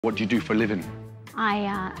What do you do for a living? I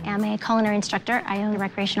am a culinary instructor. I own a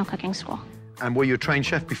recreational cooking school. And were you a trained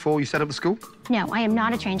chef before you set up the school? No, I am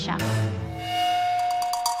not a trained chef.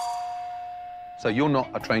 So you're not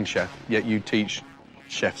a trained chef, yet you teach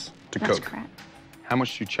chefs to cook? That's correct. How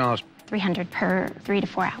much do you charge? $300 per 3 to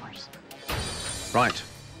 4 hours. Right.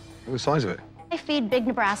 What was the size of it? I feed big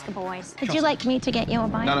Nebraska boys. Would you like me to get you a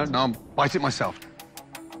bite? No, I'll bite it myself.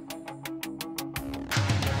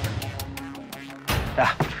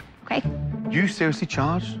 Ah. Okay. You seriously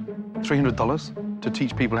charge $300 to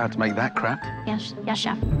teach people how to make that crap? Yes,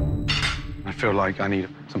 chef. I feel like I need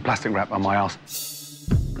some plastic wrap on my ass.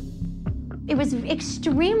 It was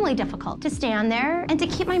extremely difficult to stand there and to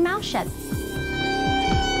keep my mouth shut.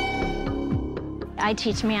 I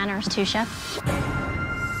teach manners too, chef.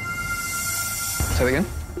 Say that again?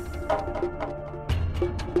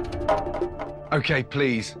 OK,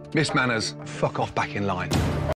 please, Miss Manners, fuck off back in line.